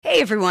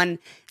everyone,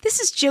 this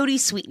is Jodie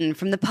Sweeten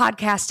from the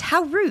podcast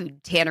How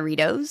Rude,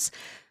 Tanneritos.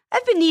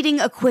 I've been needing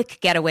a quick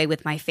getaway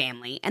with my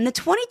family, and the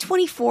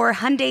 2024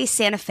 Hyundai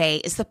Santa Fe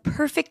is the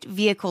perfect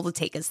vehicle to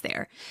take us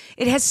there.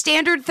 It has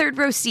standard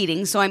third-row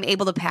seating, so I'm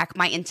able to pack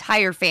my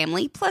entire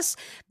family, plus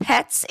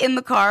pets, in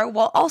the car,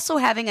 while also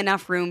having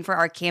enough room for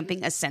our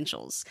camping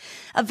essentials.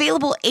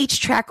 Available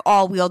H-Track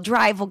all-wheel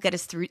drive will get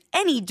us through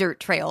any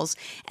dirt trails,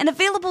 and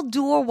available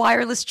dual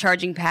wireless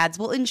charging pads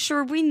will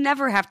ensure we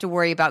never have to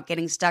worry about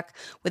getting stuck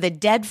with a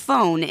dead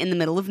phone in the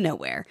middle of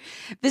nowhere.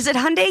 Visit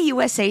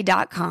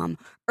HyundaiUSA.com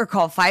or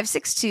call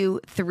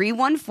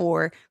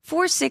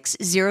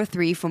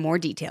 562-314-4603 for more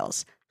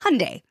details.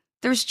 Hyundai,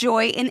 there's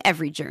joy in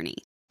every journey.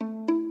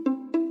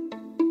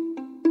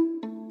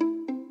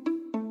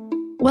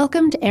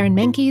 Welcome to Aaron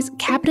Mahnke's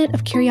Cabinet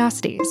of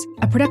Curiosities,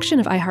 a production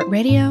of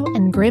iHeartRadio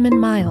and Grim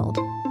and Mild.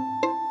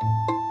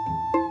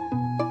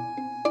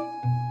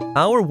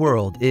 Our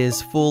world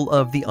is full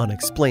of the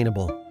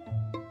unexplainable.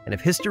 And if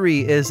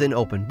history is an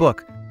open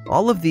book,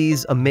 all of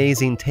these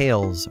amazing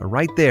tales are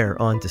right there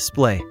on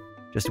display,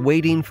 just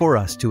waiting for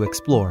us to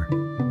explore.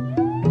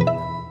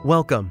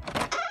 Welcome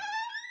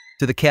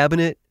to the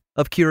Cabinet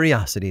of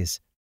Curiosities.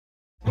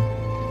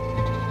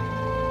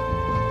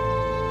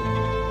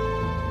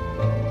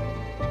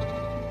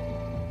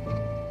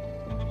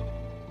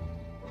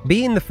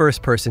 Being the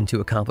first person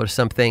to accomplish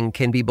something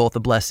can be both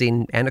a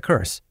blessing and a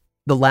curse.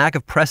 The lack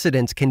of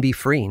precedent can be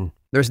freeing.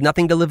 There's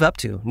nothing to live up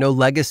to, no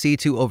legacy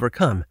to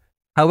overcome.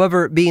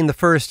 However, being the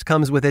first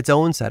comes with its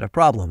own set of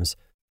problems.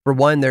 For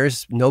one,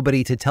 there's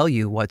nobody to tell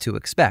you what to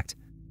expect.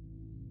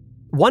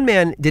 One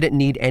man didn't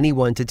need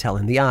anyone to tell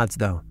him the odds,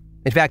 though.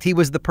 In fact, he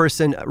was the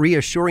person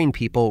reassuring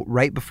people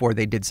right before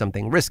they did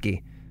something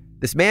risky.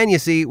 This man, you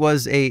see,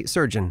 was a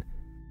surgeon.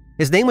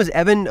 His name was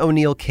Evan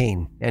O'Neill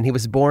Kane, and he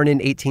was born in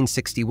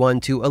 1861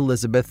 to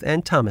Elizabeth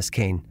and Thomas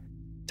Kane.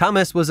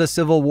 Thomas was a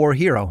Civil War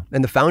hero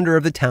and the founder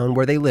of the town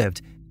where they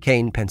lived,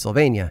 Kane,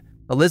 Pennsylvania.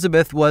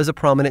 Elizabeth was a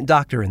prominent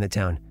doctor in the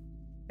town.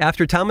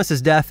 After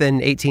Thomas's death in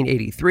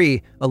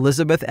 1883,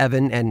 Elizabeth,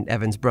 Evan, and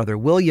Evan's brother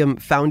William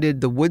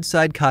founded the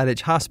Woodside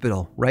Cottage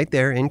Hospital right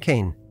there in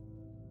Kane.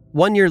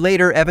 1 year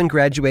later, Evan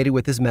graduated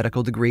with his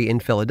medical degree in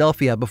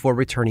Philadelphia before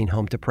returning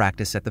home to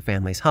practice at the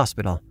family's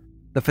hospital.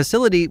 The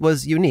facility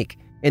was unique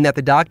in that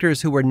the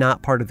doctors who were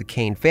not part of the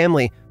Kane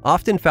family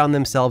often found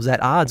themselves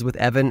at odds with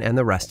Evan and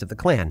the rest of the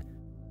clan.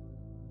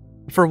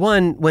 For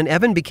one, when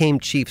Evan became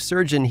chief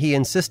surgeon, he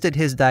insisted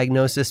his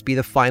diagnosis be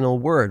the final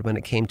word when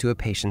it came to a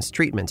patient's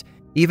treatment,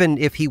 even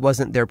if he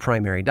wasn't their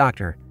primary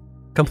doctor.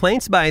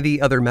 Complaints by the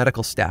other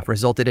medical staff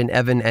resulted in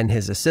Evan and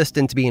his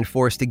assistant being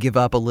forced to give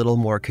up a little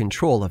more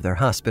control of their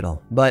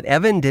hospital, but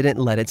Evan didn't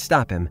let it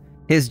stop him.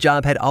 His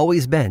job had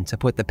always been to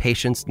put the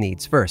patient's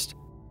needs first.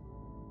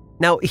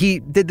 Now, he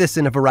did this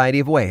in a variety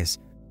of ways,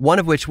 one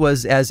of which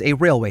was as a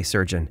railway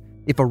surgeon.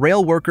 If a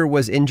rail worker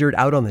was injured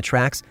out on the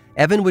tracks,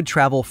 Evan would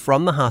travel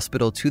from the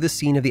hospital to the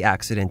scene of the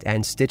accident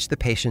and stitch the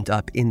patient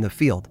up in the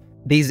field.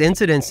 These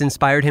incidents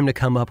inspired him to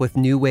come up with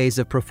new ways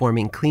of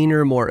performing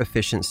cleaner, more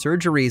efficient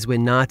surgeries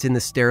when not in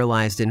the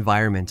sterilized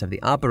environment of the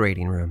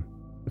operating room.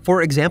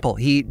 For example,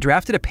 he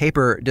drafted a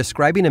paper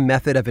describing a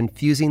method of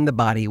infusing the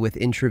body with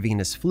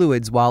intravenous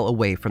fluids while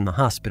away from the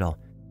hospital.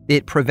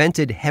 It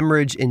prevented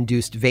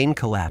hemorrhage-induced vein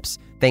collapse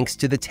thanks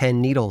to the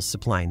 10 needles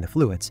supplying the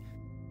fluids.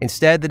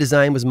 Instead, the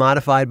design was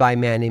modified by a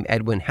man named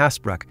Edwin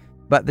Hasbrouck,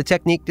 but the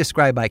technique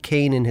described by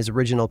Kane in his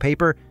original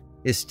paper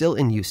is still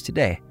in use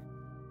today.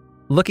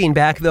 Looking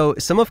back, though,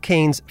 some of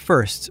Kane's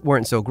firsts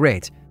weren't so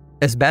great.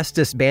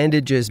 Asbestos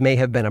bandages may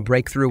have been a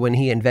breakthrough when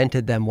he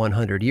invented them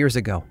 100 years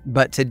ago,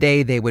 but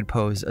today they would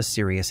pose a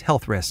serious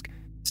health risk.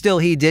 Still,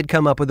 he did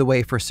come up with a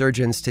way for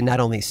surgeons to not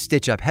only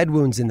stitch up head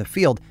wounds in the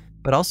field,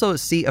 but also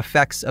see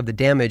effects of the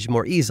damage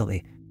more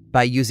easily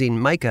by using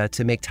mica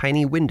to make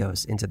tiny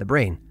windows into the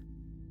brain.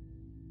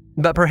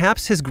 But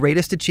perhaps his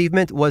greatest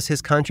achievement was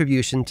his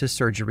contribution to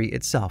surgery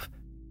itself.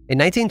 In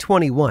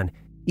 1921,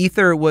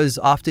 ether was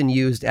often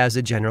used as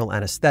a general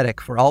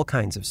anesthetic for all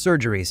kinds of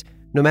surgeries,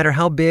 no matter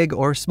how big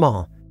or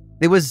small.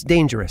 It was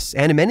dangerous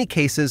and in many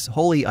cases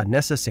wholly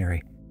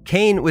unnecessary.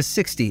 Kane was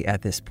 60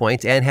 at this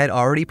point and had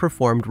already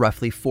performed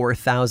roughly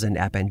 4,000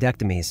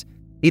 appendectomies.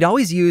 He'd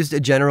always used a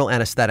general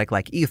anesthetic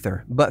like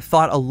ether, but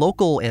thought a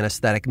local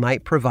anesthetic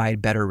might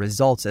provide better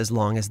results as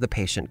long as the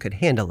patient could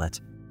handle it.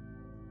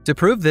 To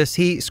prove this,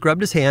 he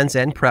scrubbed his hands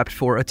and prepped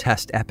for a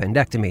test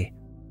appendectomy.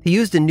 He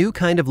used a new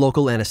kind of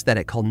local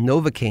anesthetic called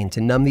Novocaine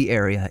to numb the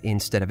area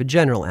instead of a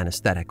general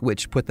anesthetic,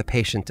 which put the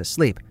patient to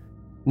sleep.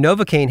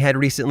 Novocaine had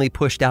recently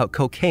pushed out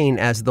cocaine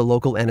as the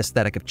local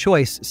anesthetic of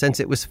choice since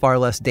it was far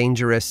less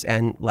dangerous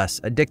and less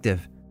addictive.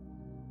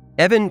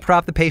 Evan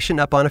propped the patient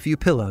up on a few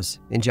pillows,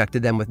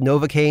 injected them with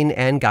Novocaine,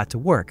 and got to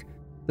work.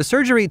 The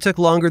surgery took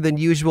longer than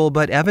usual,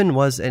 but Evan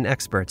was an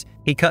expert.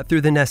 He cut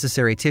through the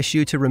necessary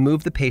tissue to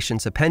remove the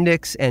patient's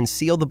appendix and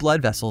seal the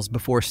blood vessels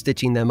before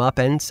stitching them up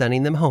and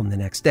sending them home the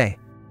next day.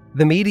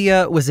 The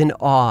media was in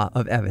awe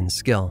of Evan's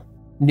skill.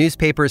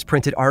 Newspapers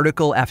printed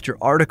article after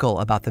article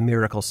about the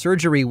miracle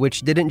surgery,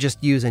 which didn't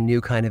just use a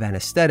new kind of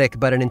anesthetic,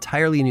 but an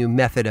entirely new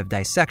method of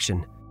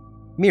dissection.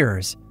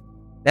 mirrors.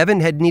 Evan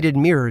had needed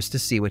mirrors to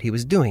see what he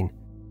was doing.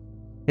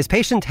 His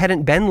patient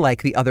hadn't been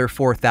like the other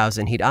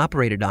 4,000 he'd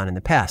operated on in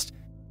the past.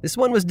 This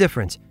one was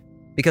different,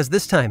 because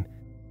this time,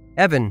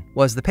 Evan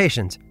was the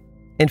patient.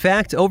 In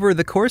fact, over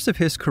the course of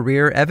his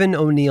career, Evan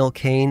O'Neill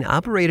Kane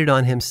operated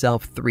on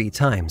himself 3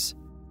 times.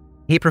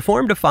 He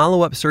performed a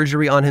follow-up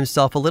surgery on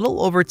himself a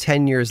little over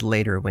 10 years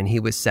later when he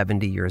was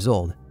 70 years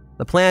old.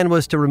 The plan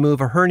was to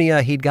remove a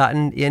hernia he'd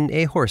gotten in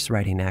a horse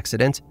riding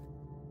accident.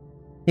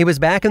 He was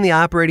back in the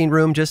operating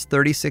room just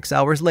 36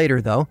 hours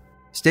later, though,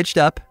 stitched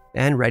up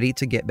and ready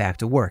to get back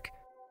to work.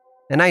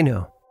 And I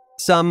know,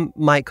 some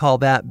might call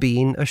that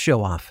being a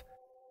show-off.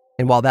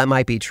 And while that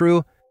might be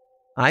true,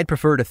 I'd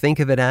prefer to think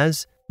of it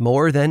as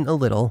more than a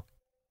little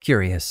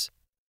curious.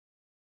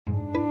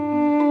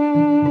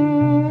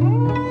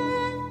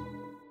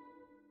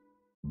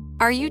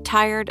 Are you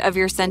tired of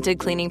your scented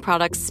cleaning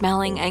products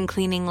smelling and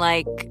cleaning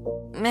like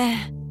meh?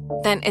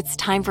 Then it's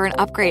time for an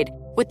upgrade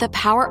with the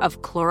power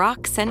of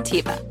Clorox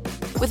Scentiva.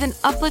 With an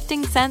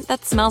uplifting scent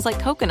that smells like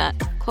coconut,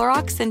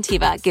 Clorox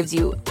Scentiva gives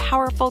you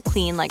powerful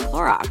clean like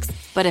Clorox,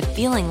 but a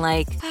feeling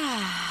like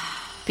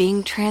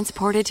being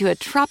transported to a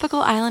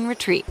tropical island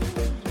retreat.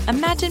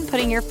 Imagine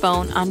putting your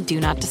phone on Do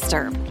Not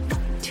Disturb,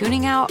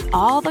 tuning out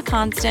all the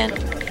constant,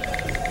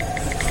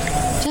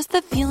 just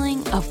the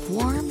feeling of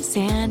warm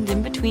sand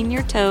in between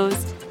your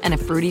toes and a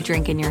fruity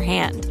drink in your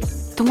hand.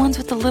 The ones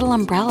with the little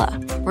umbrella.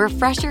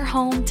 Refresh your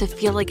home to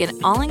feel like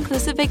an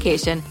all-inclusive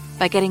vacation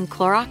by getting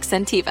Clorox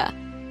Scentiva.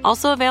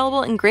 Also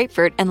available in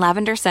grapefruit and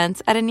lavender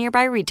scents at a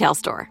nearby retail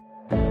store.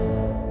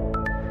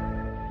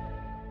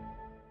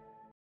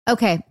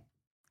 Okay.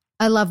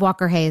 I love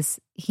Walker Hayes.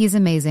 He's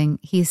amazing.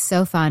 He's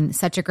so fun,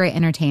 such a great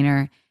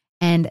entertainer.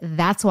 And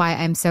that's why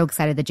I'm so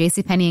excited that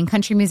JCPenney and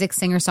country music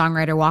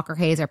singer-songwriter Walker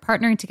Hayes are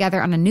partnering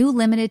together on a new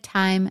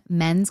limited-time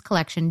men's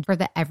collection for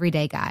the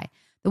everyday guy.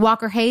 The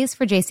Walker Hayes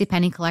for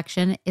JCPenney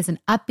collection is an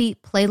upbeat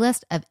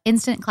playlist of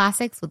instant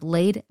classics with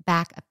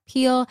laid-back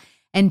appeal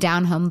and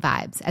down-home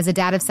vibes. As a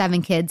dad of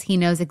 7 kids, he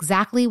knows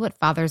exactly what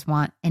fathers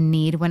want and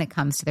need when it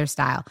comes to their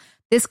style.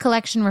 This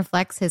collection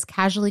reflects his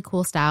casually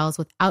cool styles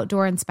with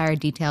outdoor-inspired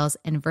details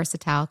and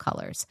versatile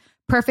colors.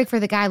 Perfect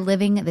for the guy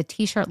living the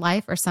t-shirt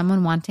life or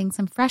someone wanting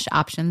some fresh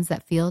options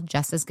that feel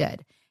just as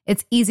good.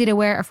 It's easy to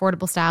wear,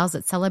 affordable styles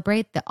that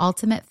celebrate the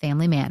ultimate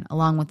family man,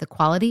 along with the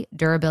quality,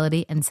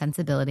 durability, and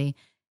sensibility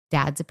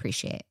dads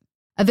appreciate.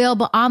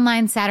 Available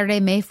online Saturday,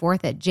 May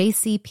 4th at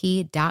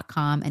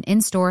jcp.com and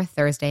in-store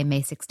Thursday,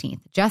 May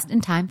 16th, just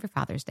in time for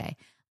Father's Day.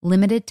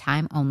 Limited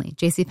time only.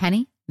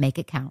 JCPenney, make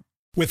it count.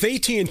 With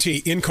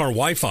AT&T in-car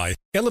Wi-Fi,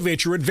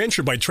 elevate your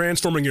adventure by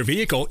transforming your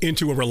vehicle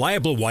into a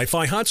reliable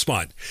Wi-Fi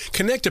hotspot.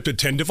 Connect up to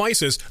 10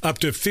 devices up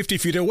to 50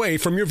 feet away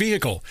from your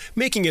vehicle,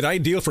 making it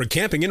ideal for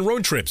camping and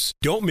road trips.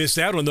 Don't miss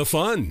out on the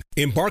fun.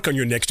 Embark on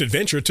your next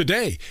adventure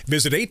today.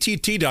 Visit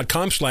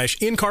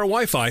att.com/in-car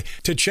Wi-Fi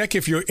to check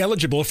if you're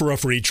eligible for a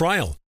free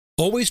trial.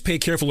 Always pay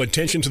careful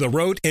attention to the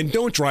road and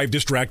don't drive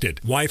distracted.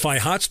 Wi-Fi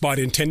hotspot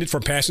intended for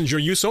passenger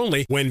use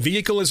only when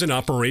vehicle is in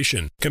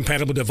operation.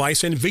 Compatible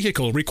device and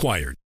vehicle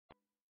required.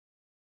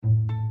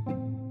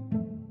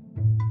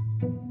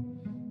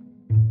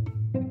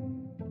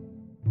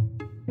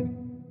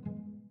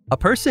 A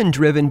person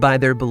driven by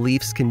their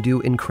beliefs can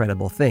do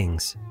incredible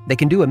things. They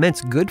can do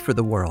immense good for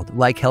the world,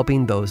 like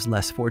helping those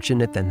less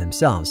fortunate than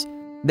themselves.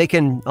 They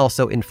can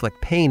also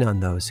inflict pain on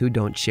those who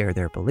don't share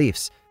their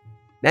beliefs.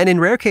 And in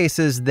rare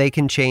cases, they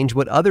can change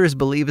what others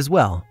believe as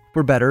well,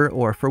 for better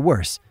or for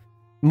worse.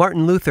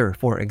 Martin Luther,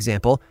 for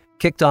example,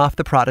 kicked off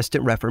the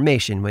Protestant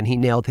Reformation when he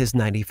nailed his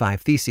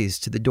 95 Theses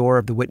to the door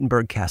of the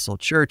Wittenberg Castle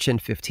Church in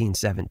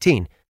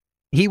 1517.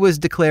 He was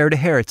declared a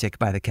heretic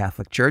by the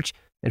Catholic Church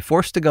and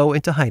forced to go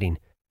into hiding.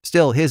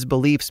 Still, his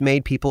beliefs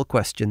made people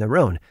question their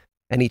own,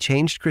 and he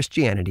changed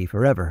Christianity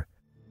forever.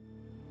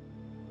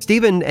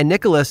 Stephen and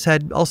Nicholas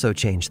had also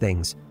changed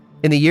things.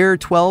 In the year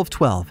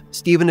 1212,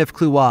 Stephen of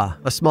Clouat,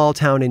 a small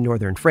town in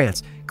northern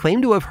France,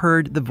 claimed to have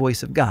heard the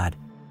voice of God.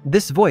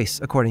 This voice,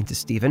 according to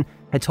Stephen,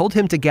 had told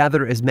him to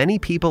gather as many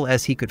people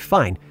as he could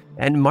find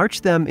and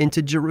march them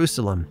into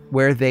Jerusalem,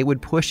 where they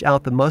would push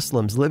out the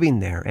Muslims living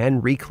there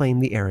and reclaim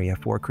the area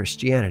for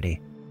Christianity.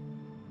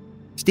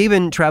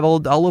 Stephen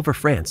traveled all over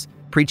France,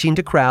 preaching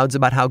to crowds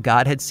about how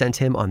God had sent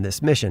him on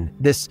this mission,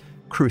 this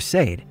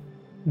crusade.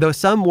 Though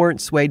some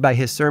weren't swayed by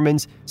his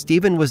sermons,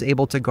 Stephen was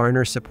able to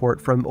garner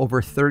support from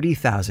over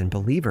 30,000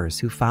 believers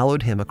who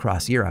followed him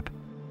across Europe.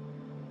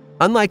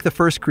 Unlike the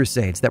first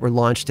crusades that were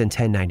launched in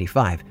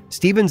 1095,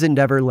 Stephen's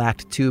endeavor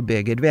lacked 2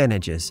 big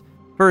advantages.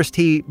 First,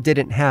 he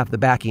didn't have the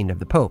backing of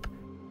the Pope.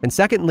 And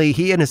secondly,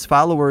 he and his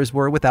followers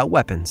were without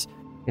weapons.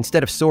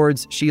 Instead of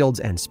swords, shields,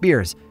 and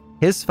spears,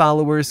 his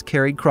followers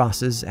carried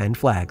crosses and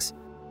flags.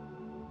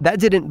 That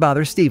didn't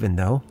bother Stephen,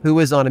 though, who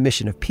was on a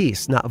mission of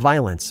peace, not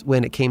violence,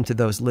 when it came to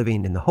those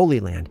living in the Holy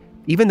Land,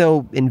 even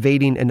though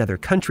invading another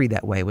country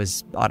that way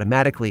was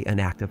automatically an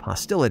act of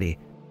hostility.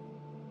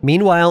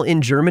 Meanwhile,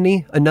 in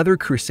Germany, another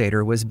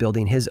crusader was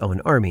building his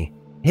own army.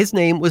 His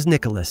name was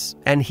Nicholas,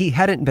 and he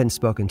hadn't been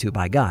spoken to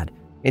by God.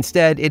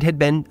 Instead, it had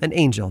been an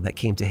angel that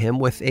came to him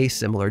with a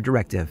similar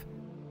directive.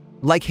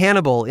 Like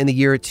Hannibal in the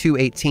year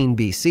 218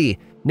 BC,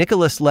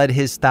 Nicholas led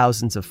his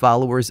thousands of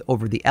followers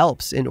over the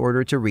Alps in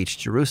order to reach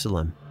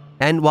Jerusalem.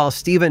 And while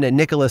Stephen and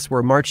Nicholas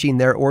were marching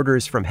their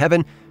orders from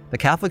heaven, the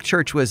Catholic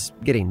Church was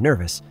getting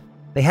nervous.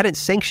 They hadn't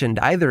sanctioned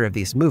either of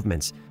these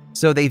movements,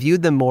 so they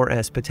viewed them more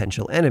as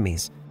potential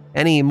enemies.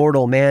 Any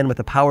mortal man with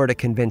the power to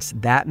convince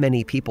that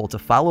many people to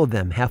follow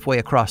them halfway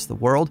across the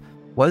world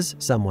was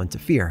someone to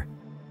fear.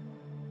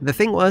 The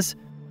thing was,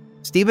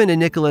 Stephen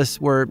and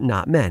Nicholas were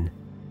not men.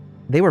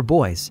 They were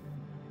boys,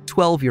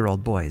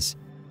 12-year-old boys.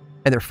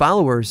 And their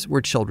followers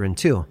were children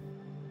too.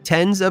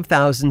 Tens of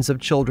thousands of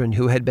children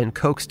who had been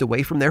coaxed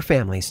away from their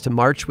families to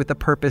march with the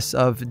purpose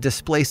of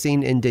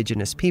displacing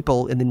indigenous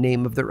people in the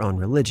name of their own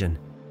religion.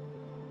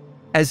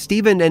 As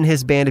Stephen and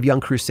his band of young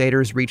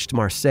crusaders reached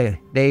Marseille,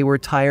 they were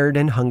tired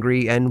and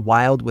hungry and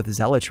wild with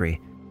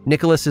zealotry.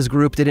 Nicholas's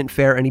group didn't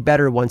fare any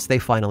better once they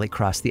finally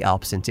crossed the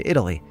Alps into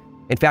Italy.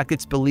 In fact,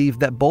 it's believed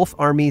that both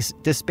armies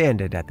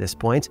disbanded at this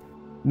point.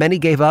 Many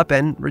gave up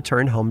and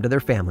returned home to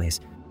their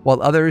families,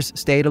 while others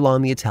stayed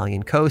along the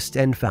Italian coast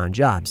and found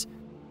jobs.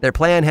 Their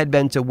plan had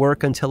been to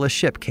work until a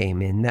ship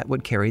came in that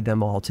would carry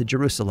them all to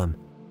Jerusalem.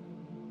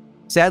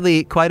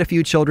 Sadly, quite a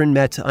few children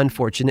met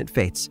unfortunate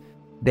fates.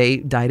 They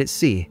died at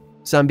sea.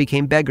 Some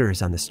became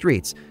beggars on the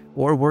streets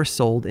or were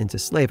sold into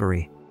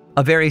slavery.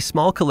 A very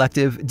small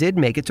collective did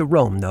make it to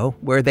Rome, though,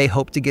 where they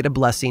hoped to get a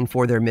blessing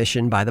for their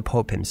mission by the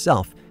Pope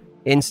himself.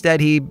 Instead,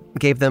 he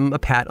gave them a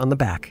pat on the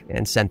back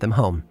and sent them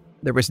home.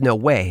 There was no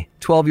way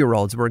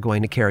 12-year-olds were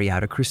going to carry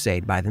out a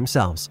crusade by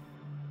themselves.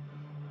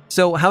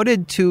 So how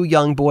did two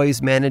young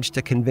boys manage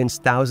to convince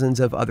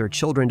thousands of other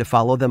children to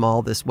follow them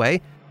all this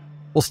way?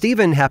 Well,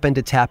 Stephen happened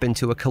to tap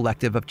into a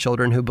collective of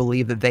children who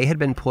believed that they had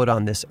been put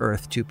on this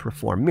earth to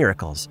perform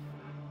miracles.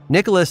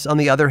 Nicholas, on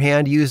the other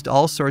hand, used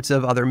all sorts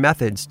of other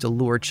methods to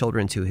lure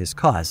children to his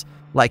cause,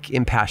 like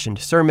impassioned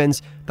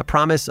sermons, the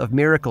promise of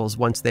miracles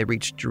once they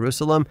reached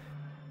Jerusalem,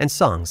 and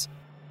songs.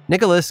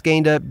 Nicholas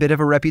gained a bit of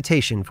a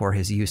reputation for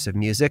his use of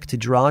music to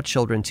draw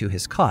children to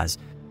his cause,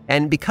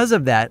 and because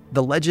of that,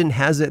 the legend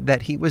has it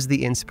that he was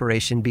the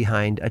inspiration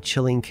behind a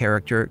chilling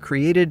character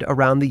created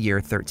around the year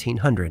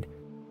 1300.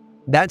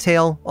 That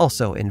tale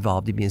also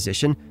involved a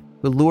musician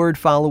who lured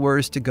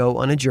followers to go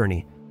on a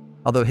journey,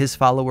 although his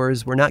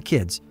followers were not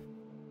kids,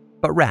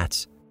 but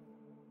rats.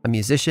 A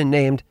musician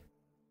named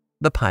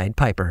the Pied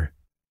Piper.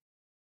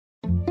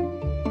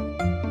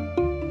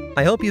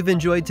 I hope you've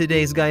enjoyed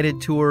today's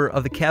guided tour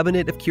of the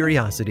Cabinet of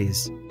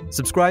Curiosities.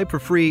 Subscribe for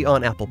free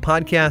on Apple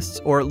Podcasts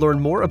or learn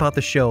more about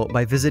the show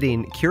by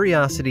visiting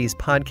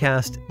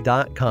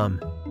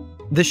curiositiespodcast.com.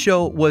 This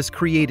show was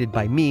created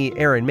by me,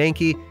 Aaron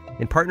Mahnke,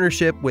 in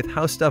partnership with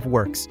How Stuff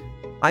Works.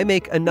 I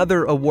make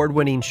another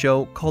award-winning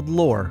show called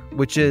Lore,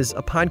 which is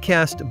a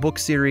podcast, book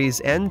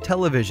series, and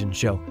television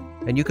show,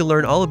 and you can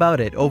learn all about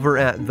it over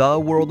at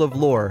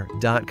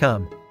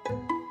theworldoflore.com.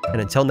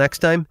 And until next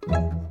time,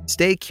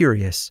 stay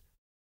curious.